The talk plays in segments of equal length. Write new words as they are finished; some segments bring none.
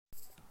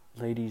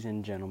Ladies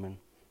and gentlemen,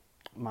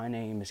 my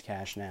name is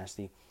Cash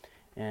Nasty,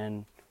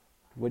 and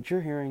what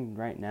you're hearing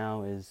right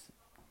now is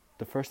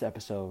the first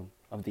episode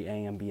of the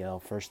Ambl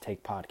First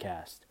Take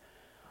podcast.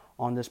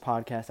 On this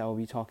podcast, I will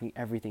be talking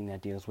everything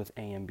that deals with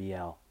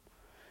Ambl.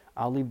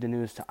 I'll leave the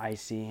news to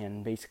Icy,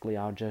 and basically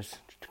I'll just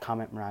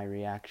comment my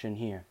reaction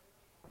here.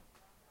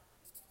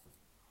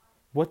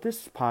 What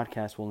this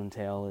podcast will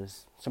entail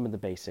is some of the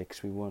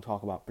basics. We will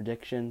talk about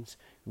predictions,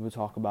 we will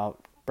talk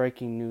about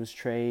breaking news,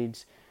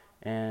 trades,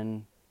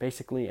 and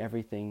basically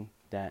everything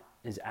that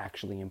is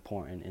actually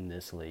important in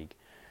this league.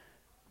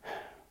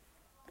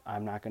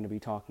 I'm not going to be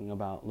talking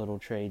about little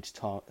trades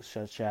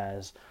such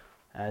as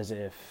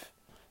if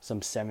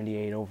some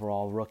 78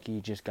 overall rookie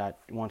just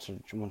wants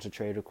a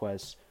trade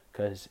request,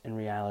 because in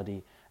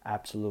reality,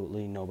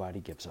 absolutely nobody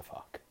gives a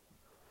fuck.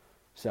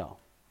 So,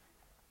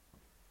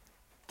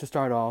 to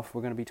start off,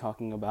 we're going to be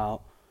talking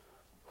about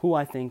who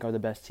I think are the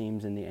best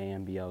teams in the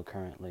AMBL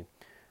currently.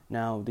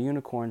 Now, the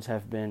Unicorns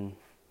have been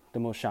the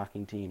most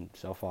shocking team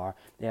so far.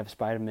 They have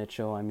Spider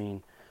Mitchell. I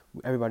mean,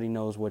 everybody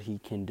knows what he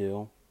can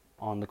do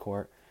on the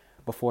court.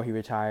 Before he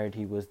retired,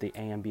 he was the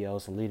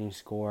AMBL's leading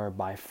scorer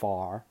by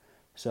far.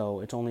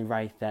 So it's only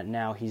right that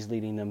now he's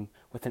leading them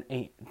with an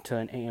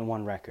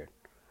 8-1 record.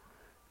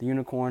 The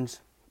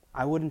Unicorns,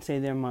 I wouldn't say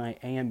they're my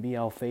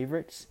AMBL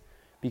favorites,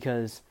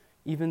 because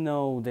even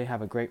though they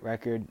have a great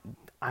record,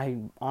 I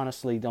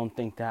honestly don't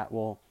think that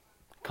will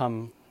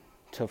come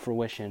to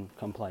fruition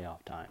come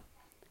playoff time.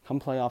 Come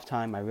playoff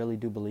time, I really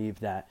do believe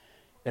that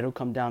it'll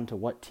come down to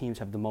what teams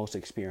have the most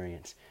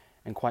experience.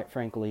 And quite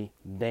frankly,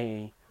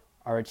 they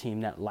are a team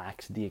that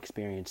lacks the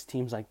experience.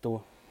 Teams like the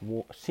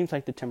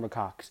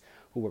Timbercocks,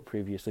 who were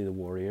previously the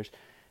Warriors,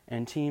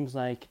 and teams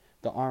like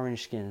the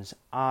Orange Skins,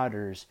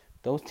 Otters,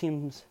 those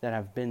teams that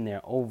have been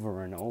there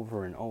over and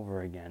over and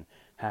over again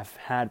have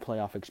had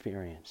playoff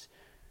experience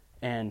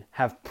and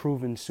have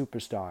proven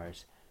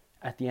superstars.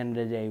 At the end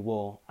of the day,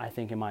 I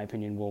think in my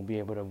opinion, will be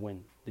able to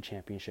win the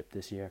championship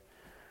this year.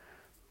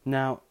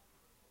 Now,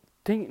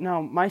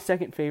 my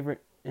second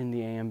favorite in the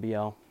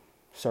AMBL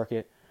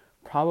circuit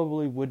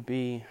probably would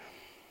be,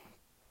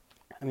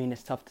 I mean,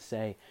 it's tough to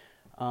say.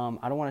 I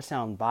don't want to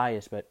sound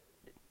biased, but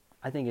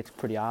I think it's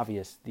pretty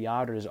obvious. The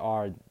Otters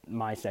are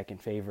my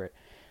second favorite.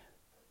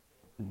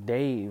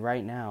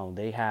 Right now,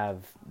 they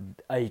have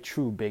a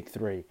true big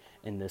three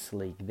in this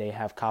league. They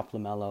have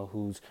Coplamelo,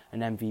 who's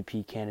an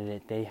MVP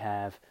candidate. They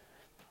have,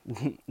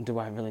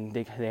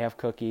 they have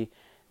Cookie.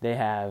 They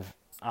have,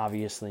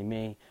 obviously,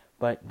 me.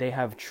 But they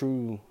have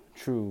true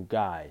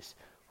guys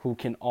who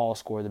can all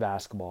score the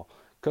basketball.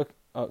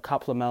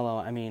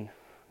 Coplamelo, I mean,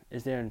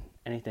 is there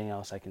anything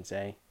else I can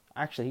say?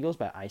 Actually, he goes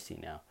by Icy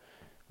now,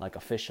 like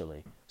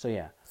officially. So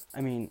yeah, I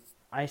mean,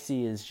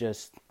 Icy is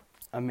just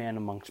a man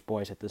amongst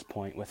boys at this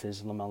point with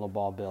his LaMelo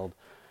Ball build.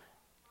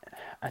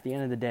 At the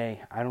end of the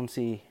day, I don't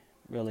see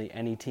really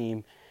any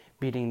team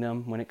beating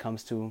them when it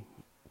comes to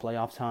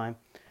playoff time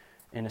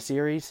in a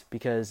series,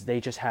 because they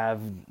just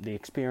have the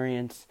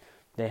experience,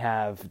 they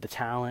have the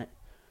talent.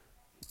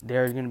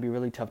 They're going to be a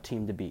really tough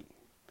team to beat.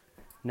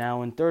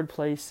 Now, in third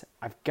place,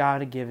 I've got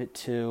to give it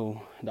to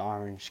the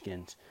Orange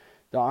Skins.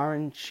 The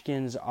Orange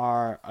Skins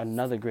are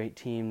another great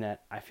team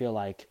that I feel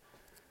like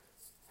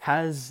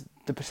has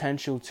the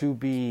potential to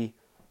be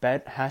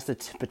at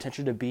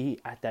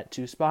that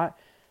 2 spot.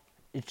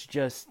 It's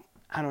just,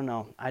 I don't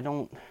know.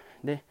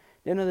 They're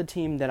another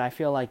team that I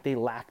feel like they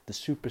lack the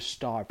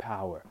superstar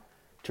power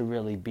to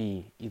really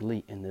be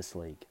elite in this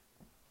league.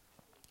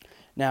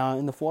 Now,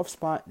 in the 4th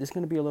spot, this is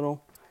going to be a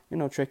little,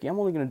 tricky. I'm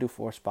only going to do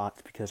 4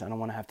 spots because I don't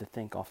want to have to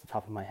think off the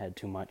top of my head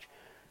too much.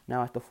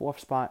 Now, at the 4th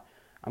spot,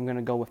 I'm going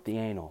to go with the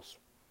Anals.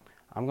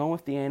 I'm going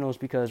with the Anals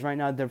because right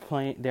now they're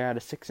at a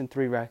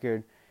 6-3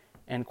 record,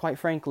 and quite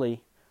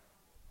frankly,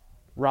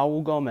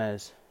 Raul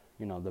Gomez,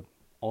 the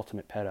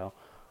ultimate pedo,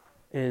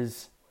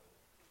 is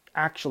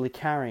actually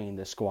carrying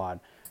the squad.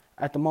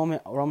 At the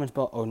moment, Roman's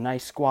built a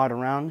nice squad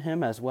around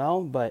him as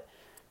well, but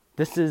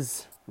this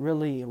is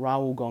really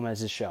Raul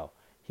Gomez's show.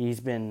 He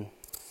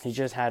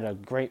had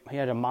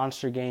a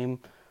monster game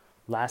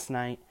last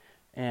night,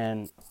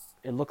 and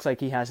it looks like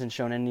he hasn't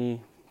shown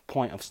any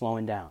point of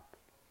slowing down.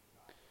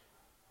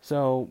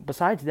 So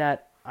besides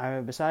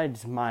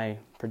my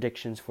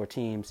predictions for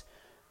teams,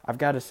 I've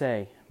got to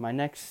say, my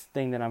next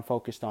thing that I'm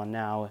focused on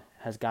now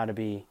has got to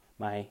be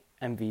my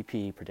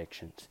MVP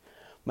predictions.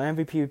 My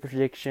MVP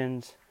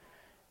predictions,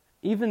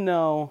 even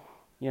though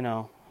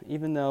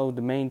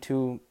the main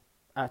 2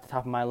 at the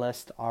top of my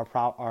list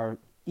are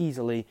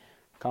easily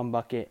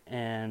Cumbucket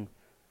and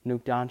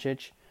Nuke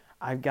Doncic,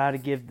 I've got to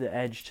give the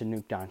edge to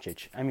Nuke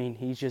Doncic. I mean,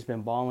 he's just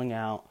been balling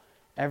out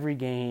every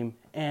game,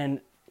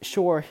 and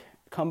sure,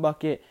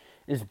 Cumbucket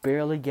is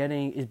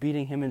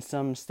beating him in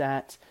some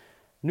stats.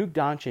 Nuke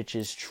Doncic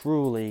is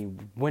truly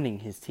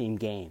winning his team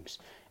games,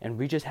 and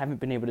we just haven't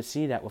been able to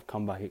see that with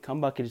Cumbucket.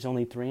 Cumbucket is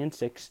only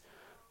 3-6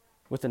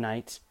 with the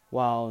Knights,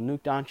 while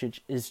Nuke Doncic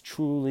is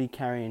truly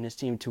carrying his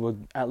team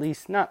to at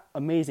least not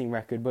amazing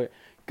record, but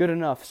good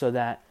enough so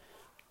that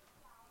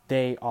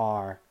they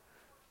are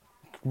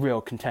real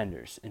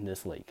contenders in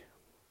this league.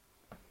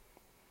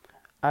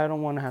 I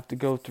don't want to have to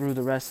go through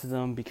the rest of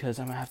them because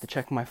I'm going to have to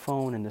check my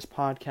phone and this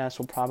podcast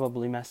will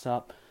probably mess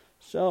up.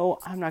 So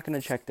I'm not going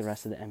to check the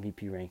rest of the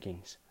MVP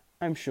rankings.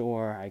 I'm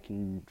sure I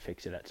can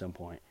fix it at some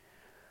point.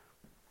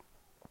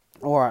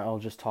 Or I'll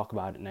just talk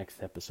about it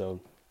next episode.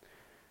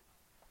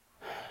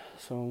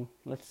 So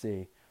let's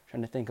see.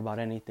 Trying to think about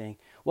anything.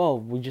 Well,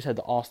 we just had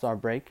the All-Star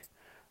break.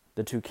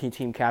 The two key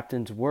team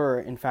captains were,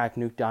 in fact,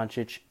 Nuke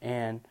Doncic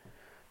and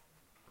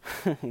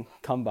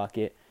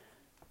Cumbucket.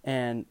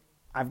 And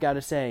I've got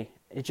to say,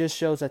 it just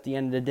shows at the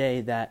end of the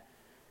day that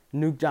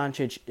Nuke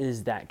Doncic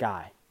is that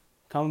guy.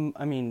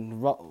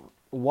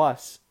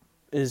 Wuss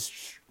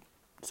is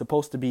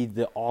supposed to be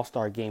the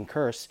All-Star game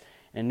curse,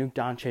 and Nuke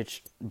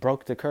Doncic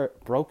broke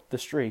the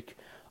streak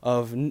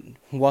of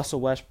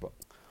Russell Westbrook.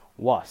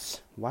 Why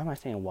am I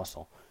saying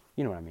Wussel?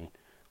 You know what I mean.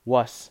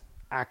 Wuss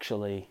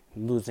actually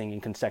losing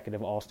in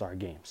consecutive All-Star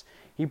games.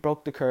 He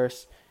broke the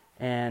curse,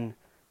 and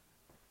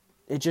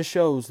it just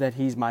shows that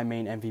he's my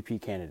main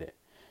MVP candidate.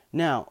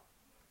 Now,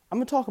 I'm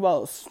going to talk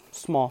about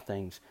small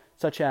things,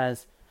 such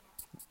as,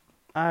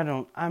 I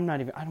don't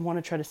want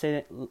to try to say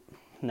that,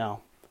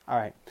 no. All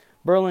right.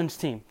 Berlin's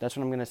team, that's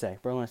what I'm going to say.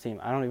 Berlin's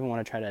team. I don't even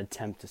want to try to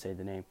attempt to say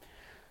the name.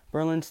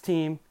 Berlin's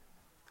team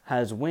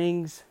has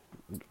wings,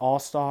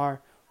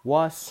 All-Star,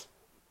 Wuss,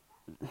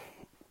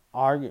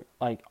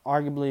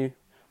 arguably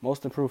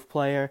most improved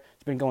player.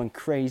 It's been going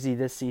crazy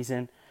this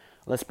season,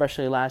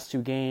 especially last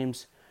two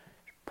games.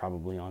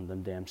 Probably on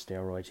them damn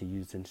steroids he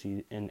used in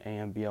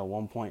AMBL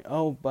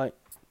 1.0, but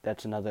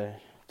that's another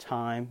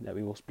time that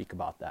we will speak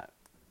about that.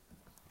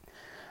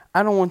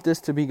 I don't want this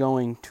to be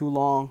going too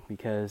long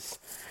because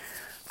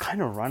I'm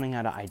kind of running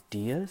out of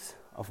ideas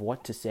of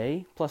what to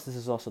say. Plus, this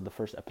is also the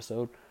first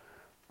episode.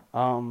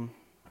 But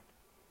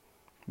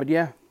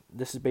yeah,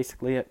 this is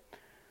basically it.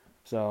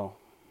 So,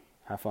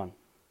 have fun.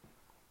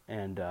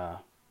 And,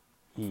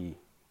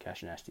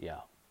 Cash and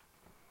SDL.